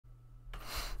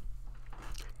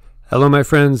Hello, my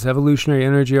friends, Evolutionary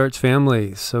Energy Arts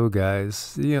family. So,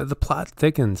 guys, the plot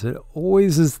thickens. It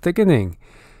always is thickening.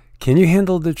 Can you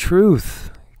handle the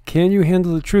truth? Can you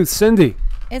handle the truth? Cindy?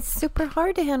 It's super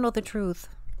hard to handle the truth.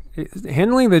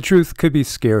 Handling the truth could be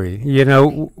scary.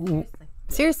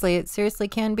 Seriously, it seriously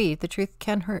can be. The truth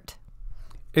can hurt.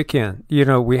 It can.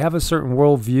 We have a certain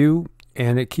worldview,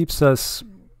 and it keeps us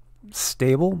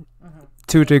stable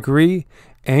to a degree,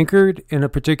 anchored in a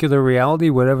particular reality,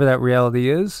 whatever that reality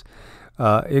is.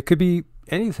 It could be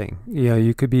anything.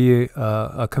 You could be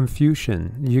a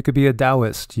Confucian. You could be a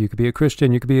Taoist. You could be a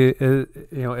Christian. You could be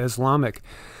Islamic.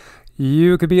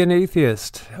 You could be an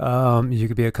atheist. You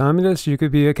could be a communist. You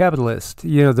could be a capitalist.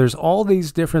 There's all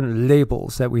these different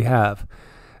labels that we have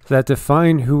that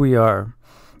define who we are.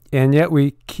 And yet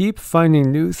we keep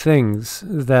finding new things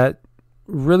that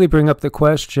really bring up the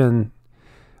question.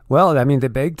 Well, I mean, they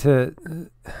beg to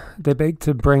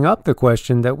bring up the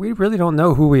question that we really don't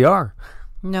know who we are.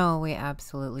 No, we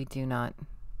absolutely do not.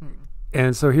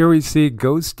 And so here we see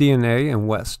ghost DNA in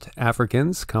West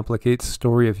Africans complicates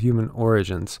story of human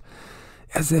origins,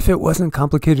 as if it wasn't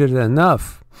complicated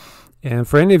enough. And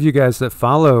for any of you guys that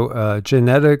follow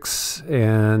genetics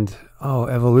and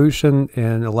evolution,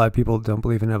 and a lot of people don't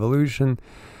believe in evolution.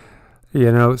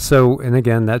 And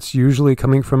again, that's usually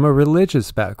coming from a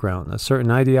religious background, a certain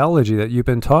ideology that you've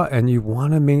been taught, and you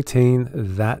want to maintain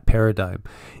that paradigm.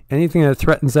 Anything that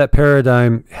threatens that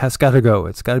paradigm has got to go.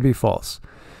 It's got to be false.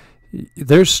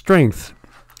 There's strength.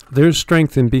 There's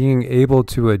strength in being able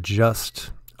to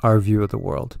adjust our view of the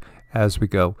world as we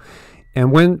go.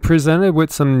 And when presented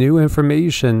with some new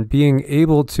information, being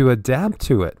able to adapt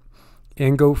to it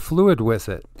and go fluid with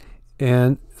it.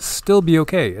 And still be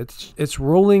okay. It's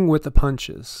rolling with the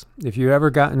punches. If you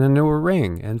ever gotten into a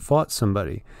ring and fought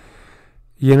somebody,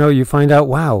 you find out,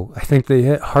 wow, I think they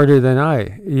hit harder than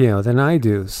I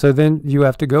do. So then you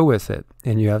have to go with it,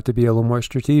 and you have to be a little more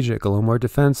strategic, a little more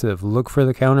defensive. Look for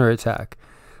the counterattack.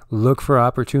 Look for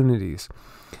opportunities.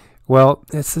 Well,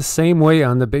 it's the same way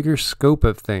on the bigger scope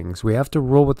of things. We have to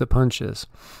roll with the punches.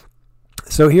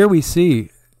 So here we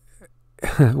see,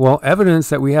 evidence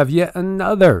that we have yet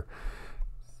another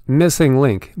missing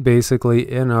link,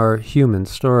 basically, in our human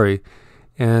story.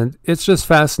 And it's just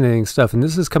fascinating stuff. And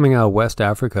this is coming out of West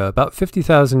Africa. About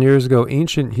 50,000 years ago,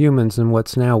 ancient humans in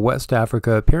what's now West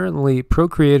Africa apparently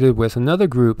procreated with another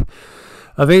group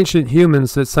of ancient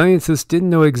humans that scientists didn't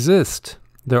know exist.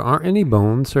 There aren't any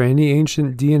bones or any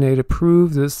ancient DNA to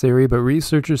prove this theory, but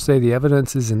researchers say the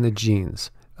evidence is in the genes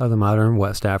of the modern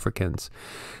West Africans.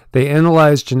 They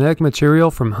analyzed genetic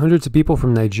material from hundreds of people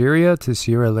from Nigeria to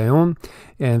Sierra Leone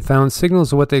and found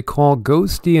signals of what they call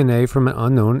ghost DNA from an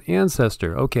unknown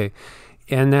ancestor. Okay,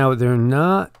 and now they're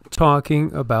not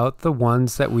talking about the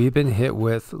ones that we've been hit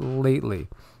with lately.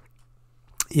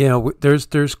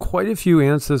 There's quite a few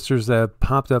ancestors that have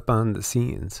popped up on the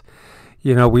scenes.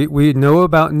 We know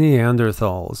about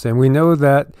Neanderthals, and we know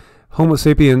that Homo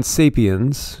sapiens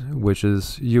sapiens, which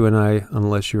is you and I,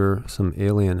 unless you're some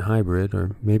alien hybrid,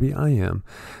 or maybe I am.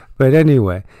 But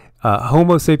anyway,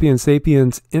 Homo sapiens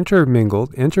sapiens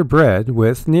interbred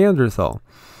with Neanderthal.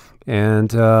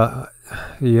 And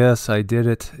yes, I did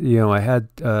it. I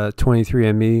had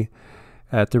 23andMe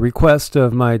at the request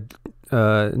of my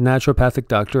naturopathic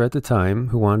doctor at the time,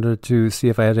 who wanted to see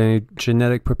if I had any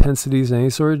genetic propensities, any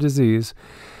sort of disease.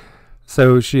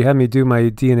 So she had me do my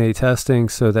DNA testing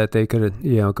so that they could,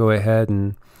 go ahead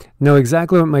and know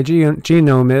exactly what my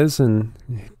genome is, and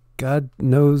God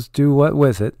knows do what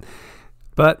with it.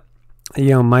 But,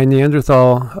 my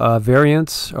Neanderthal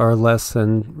variants are less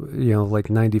than, like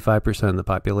 95% of the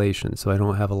population. So I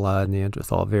don't have a lot of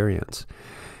Neanderthal variants,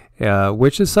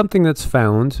 which is something that's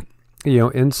found,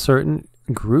 in certain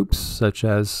groups such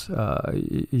as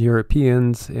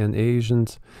Europeans and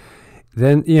Asians.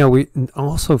 Then, we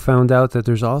also found out that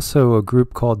there's also a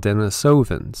group called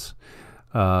Denisovans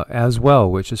as well,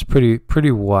 which is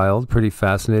pretty wild, pretty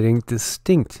fascinating,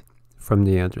 distinct from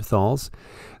Neanderthals.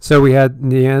 So we had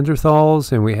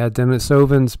Neanderthals and we had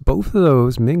Denisovans. Both of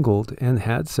those mingled and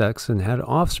had sex and had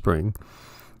offspring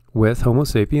with Homo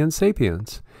sapiens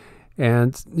sapiens.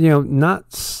 And,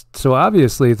 not so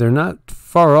obviously they're not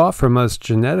far off from us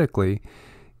genetically.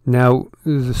 Now,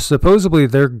 supposedly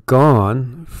they're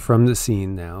gone from the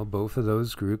scene now, both of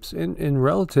those groups, in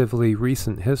relatively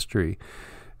recent history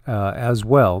as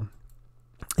well.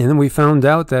 And then we found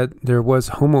out that there was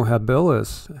Homo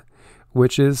habilis,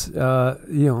 which is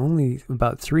only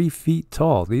about 3 feet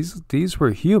tall. These were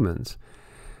humans,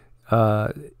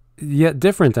 yet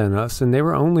different than us, and they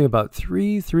were only about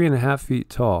 3.5 feet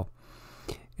tall.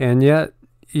 And yet,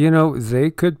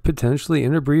 they could potentially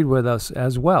interbreed with us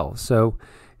as well. So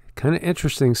kind of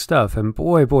interesting stuff. And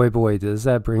boy, does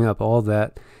that bring up all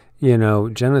that,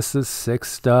 Genesis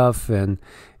 6 stuff and,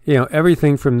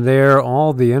 everything from there,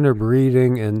 all the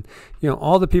interbreeding and,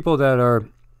 all the people that are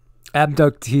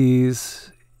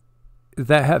abductees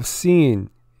that have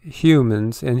seen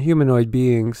humans and humanoid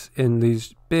beings in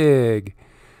these big,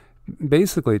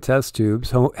 basically test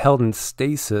tubes held in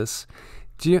stasis.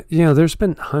 There's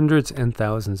been hundreds and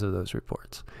thousands of those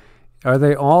reports. Are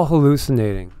they all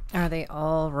hallucinating? Are they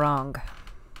all wrong?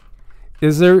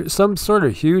 Is there some sort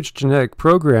of huge genetic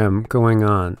program going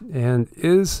on? And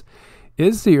is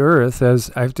the Earth, as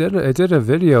I did a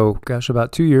video,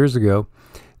 about 2 years ago,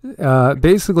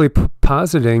 basically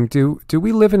positing, do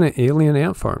we live in an alien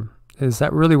ant farm? Is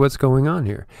that really what's going on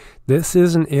here? This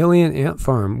is an alien ant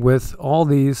farm with all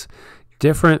these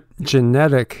different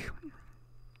genetic,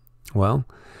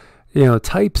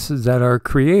 types that are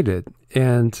created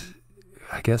and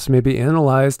I guess maybe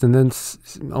analyzed, and then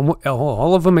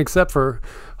all of them except for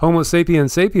Homo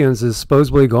sapiens sapiens is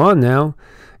supposedly gone now.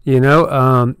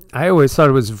 I always thought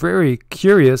it was very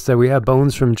curious that we have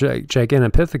bones from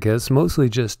Gigantopithecus, mostly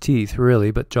just teeth,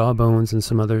 really, but jaw bones and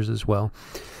some others as well.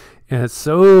 And it's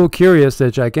so curious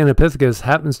that Gigantopithecus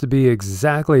happens to be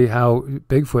exactly how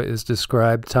Bigfoot is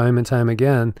described time and time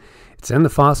again. It's in the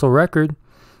fossil record.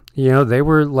 They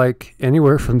were like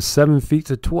anywhere from 7 feet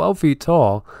to 12 feet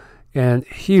tall and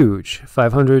huge,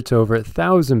 500 to over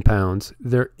 1,000 pounds.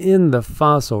 They're in the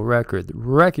fossil record,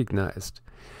 recognized.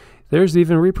 There's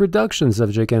even reproductions of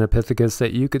Gigantopithecus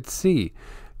that you could see.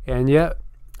 And yet,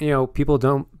 people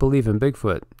don't believe in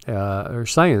Bigfoot, or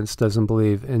science doesn't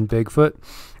believe in Bigfoot.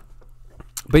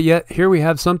 But yet, here we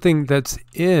have something that's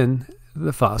in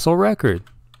the fossil record.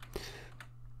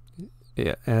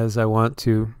 Yeah, as I want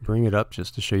to bring it up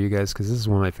just to show you guys, because this is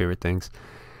one of my favorite things.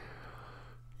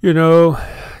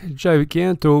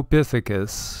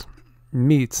 Gigantopithecus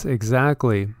meets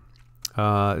exactly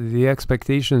the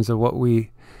expectations of what we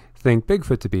think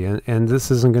Bigfoot to be. And this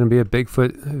isn't going to be a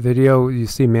Bigfoot video. You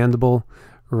see mandible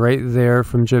right there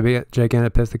from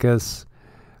Gigantopithecus.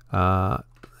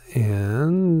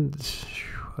 And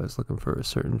I was looking for a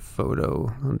certain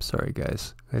photo. I'm sorry,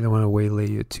 guys. I don't want to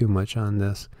waylay you too much on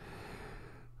this.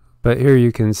 But here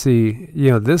you can see,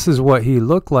 this is what he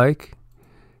looked like.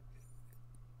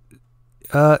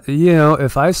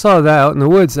 If I saw that out in the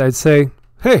woods, I'd say,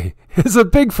 hey, it's a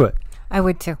Bigfoot. I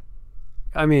would too.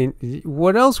 I mean,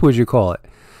 what else would you call it?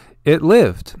 It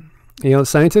lived.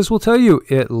 Scientists will tell you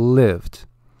it lived.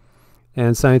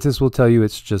 And scientists will tell you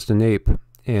it's just an ape.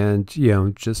 And,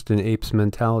 just an ape's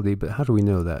mentality. But how do we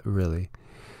know that, really?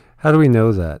 How do we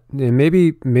know that? And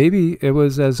maybe it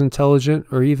was as intelligent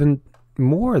or even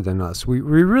more than us. We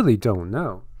really don't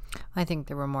know. I think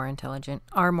they were more intelligent.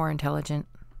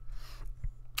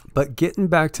 But getting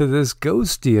back to this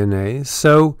ghost DNA,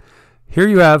 so here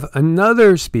you have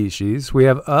another species. We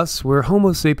have us. We're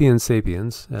Homo sapiens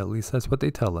sapiens. At least that's what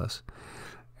they tell us.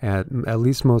 At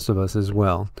least most of us as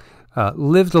well.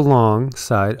 Lived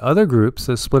alongside other groups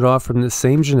that split off from the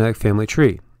same genetic family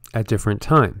tree at different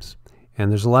times.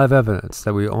 And there's a lot of evidence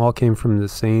that we all came from the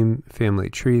same family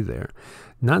tree there.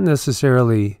 Not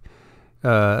necessarily,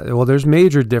 there's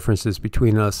major differences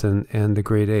between us and the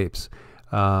great apes.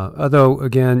 Although,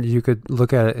 again, you could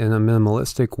look at it in a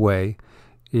minimalistic way,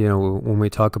 when we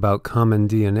talk about common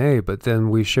DNA, but then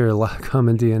we share a lot of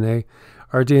common DNA.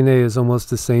 Our DNA is almost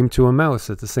the same to a mouse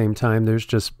at the same time. There's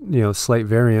just, slight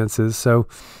variances. So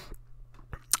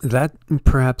that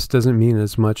perhaps doesn't mean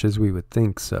as much as we would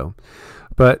think so.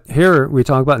 But here we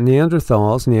talk about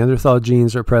Neanderthals. Neanderthal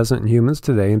genes are present in humans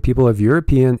today and people of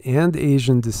European and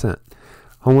Asian descent.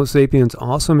 Homo sapiens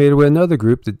also made it with another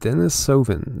group, the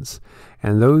Denisovans,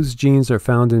 and those genes are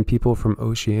found in people from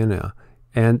Oceania.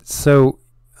 And so,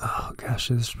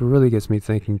 this really gets me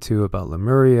thinking too about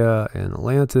Lemuria and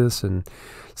Atlantis, and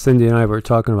Cindy and I were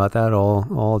talking about that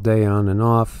all day on and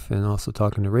off, and also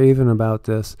talking to Raven about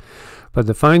this. But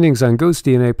the findings on ghost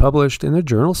DNA published in the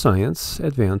journal Science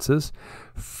Advances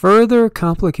further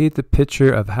complicate the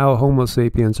picture of how Homo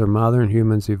sapiens or modern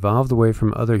humans evolved away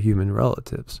from other human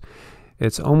relatives.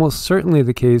 It's almost certainly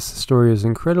the case the story is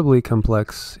incredibly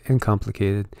complex and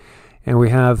complicated, and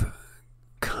we have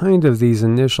kind of these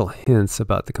initial hints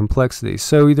about the complexity.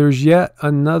 So there's yet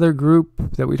another group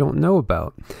that we don't know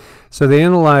about. So they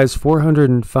analyzed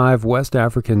 405 West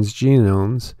Africans'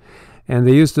 genomes, and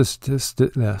they used a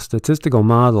statistical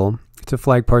model to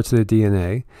flag parts of the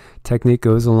DNA. Technique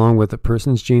goes along with a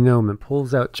person's genome and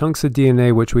pulls out chunks of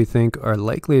DNA which we think are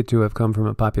likely to have come from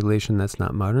a population that's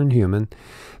not modern human.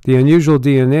 The unusual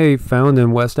DNA found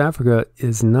in West Africa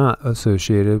is not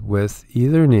associated with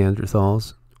either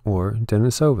Neanderthals or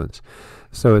Denisovans.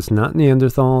 So it's not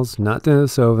Neanderthals, not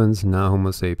Denisovans, not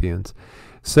Homo sapiens.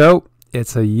 So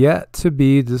it's a yet to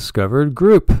be discovered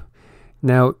group.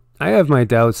 Now, I have my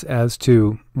doubts as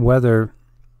to whether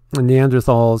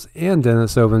Neanderthals and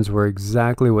Denisovans were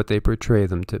exactly what they portray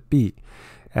them to be,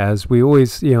 as we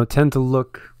always, tend to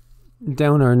look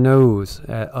down our nose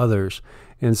at others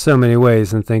in so many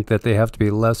ways and think that they have to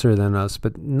be lesser than us,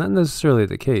 but not necessarily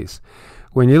the case.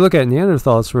 When you look at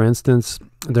Neanderthals, for instance,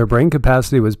 their brain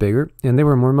capacity was bigger and they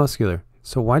were more muscular.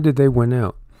 So why did they win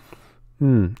out?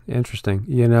 Interesting.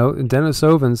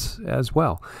 Denisovans as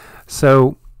well.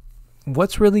 So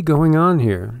what's really going on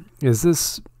here? Is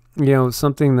this,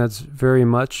 something that's very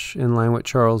much in line with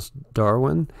Charles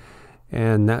Darwin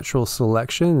and natural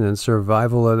selection and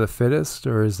survival of the fittest,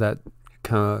 or is that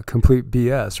complete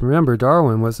BS? Remember,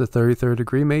 Darwin was a 33rd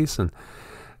degree Mason.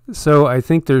 So I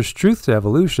think there's truth to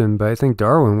evolution, but I think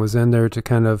Darwin was in there to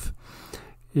kind of,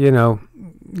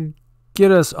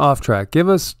 get us off track. Give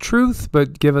us truth,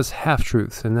 but give us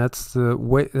half-truth. And that's the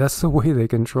way they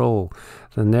control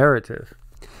the narrative.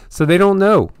 So they don't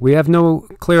know. We have no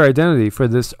clear identity for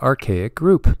this archaic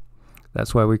group.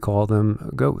 That's why we call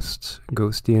them ghosts,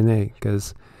 ghost DNA,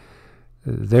 because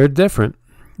they're different.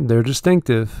 They're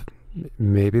distinctive.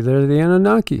 Maybe they're the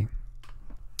Annunaki.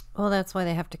 Well, that's why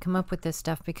they have to come up with this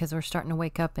stuff, because we're starting to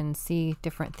wake up and see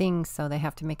different things, so they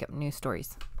have to make up new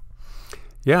stories.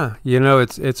 Yeah,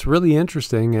 it's really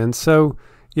interesting. And so,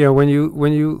 when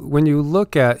you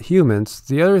look at humans,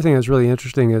 the other thing that's really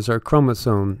interesting is our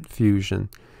chromosome fusion.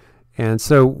 And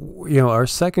so, our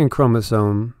second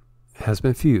chromosome has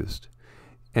been fused.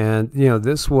 And,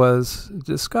 this was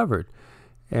discovered.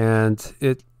 And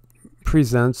it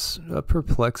presents a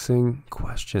perplexing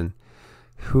question.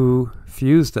 Who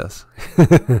fused us?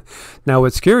 Now,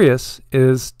 what's curious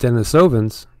is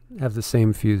Denisovans have the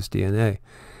same fused DNA.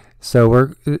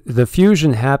 So the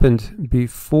fusion happened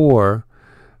before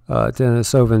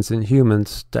Denisovans and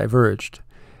humans diverged.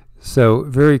 So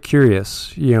very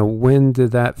curious, when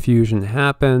did that fusion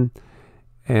happen?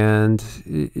 And,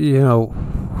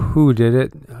 who did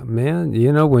it? Man,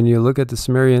 when you look at the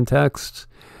Sumerian texts,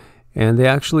 and they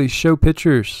actually show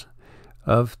pictures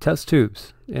of test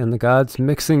tubes and the gods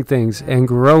mixing things and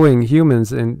growing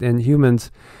humans, and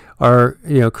humans are,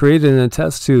 created in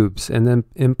test tubes and then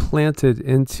implanted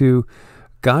into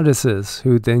goddesses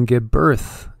who then give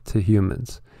birth to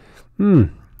humans.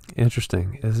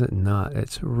 Interesting, is it not?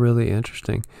 It's really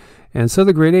interesting. And so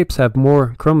the great apes have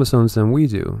more chromosomes than we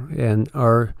do, and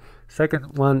our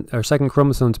second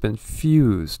chromosome's been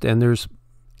fused, and there's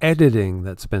editing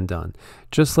that's been done,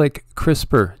 just like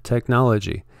CRISPR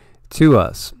technology to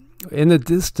us in the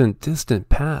distant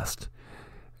past.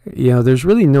 There's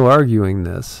really no arguing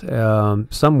this.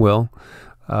 Some will,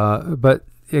 but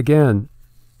again,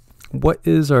 what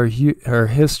is our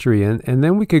history? And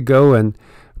then we could go and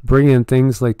bring in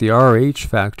things like the RH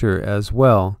factor as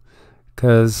well,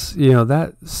 because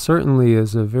that certainly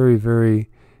is a very,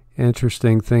 very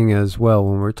interesting thing as well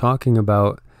when we're talking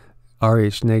about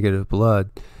RH negative blood.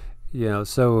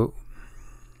 So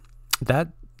that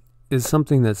is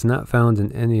something that's not found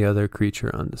in any other creature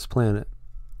on this planet.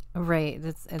 Right.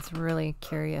 It's really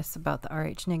curious about the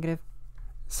RH negative.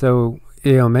 So,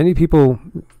 many people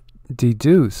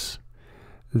deduce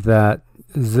that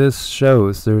this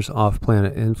shows there's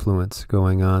off-planet influence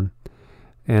going on.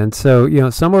 And so,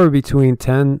 somewhere between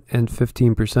 10 and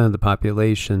 15% of the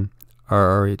population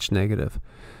are RH negative.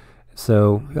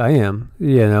 So I am,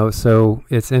 so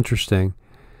it's interesting.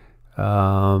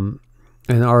 And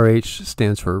RH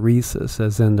stands for rhesus,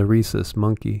 as in the rhesus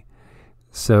monkey.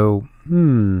 So,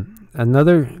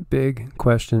 another big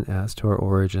question as to our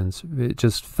origins.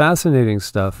 Just fascinating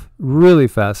stuff, really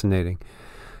fascinating.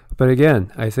 But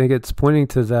again, I think it's pointing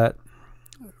to that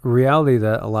reality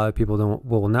that a lot of people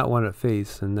will not want to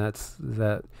face, and that's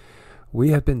that we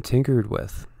have been tinkered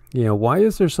with. Why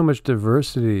is there so much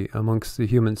diversity amongst the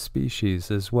human species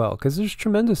as well? Because there's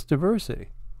tremendous diversity.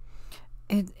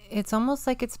 It's almost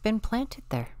like it's been planted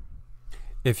there.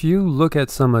 If you look at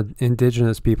some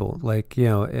indigenous people, like,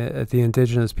 at the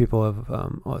indigenous people of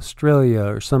Australia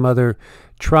or some other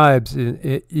tribes,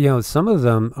 some of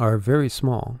them are very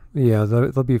small.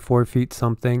 They'll be 4 feet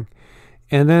something.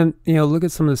 And then, look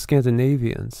at some of the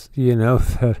Scandinavians,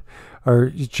 that are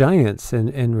giants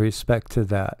in respect to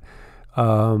that.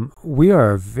 We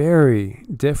are a very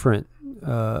different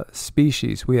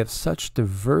species. We have such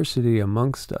diversity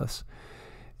amongst us.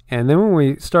 And then when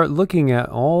we start looking at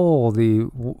all the,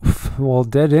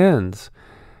 dead ends,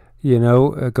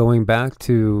 going back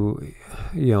to,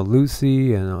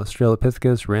 Lucy and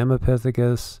Australopithecus,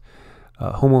 Ramapithecus,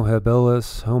 Homo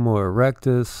habilis, Homo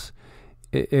erectus,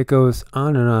 it goes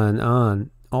on and on and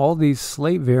on. All these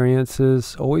slate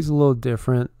variances, always a little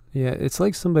different. Yeah, it's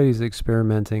like somebody's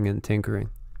experimenting and tinkering.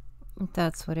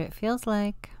 That's what it feels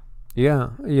like. Yeah,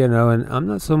 and I'm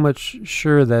not so much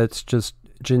sure that it's just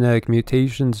genetic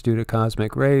mutations due to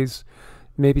cosmic rays.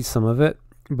 Maybe some of it,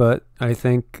 but I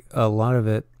think a lot of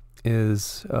it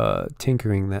is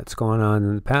tinkering that's gone on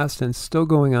in the past and still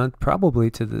going on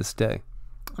probably to this day.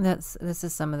 This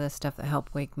is some of the stuff that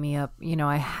helped wake me up.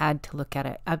 I had to look at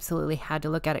it. Absolutely had to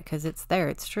look at it because it's there.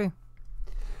 It's true.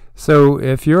 So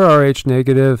if you're Rh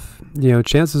negative,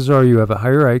 chances are you have a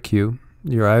higher IQ.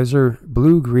 Your eyes are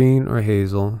blue, green, or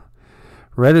hazel.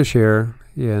 Reddish hair,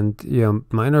 and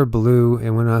mine are blue.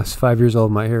 And when I was 5 years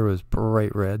old, my hair was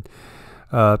bright red.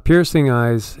 Piercing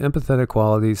eyes, empathetic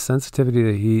qualities, sensitivity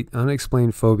to heat,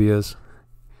 unexplained phobias.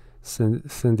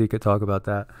 Cindy could talk about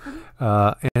that.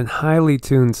 And highly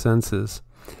tuned senses.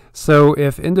 So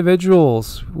if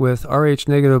individuals with Rh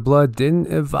negative blood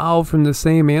didn't evolve from the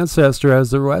same ancestor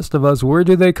as the rest of us, where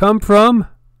do they come from?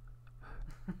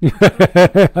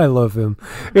 I love him.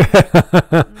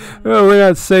 Well, we're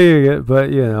not saying it,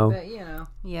 but yeah.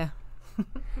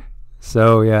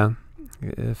 So yeah,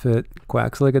 if it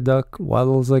quacks like a duck,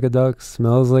 waddles like a duck,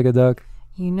 smells like a duck,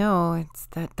 it's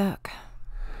that duck.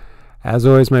 As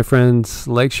always, my friends,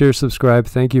 like, share, subscribe.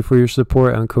 Thank you for your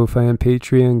support on Ko-Fi and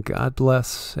Patreon. God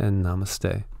bless and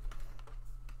namaste.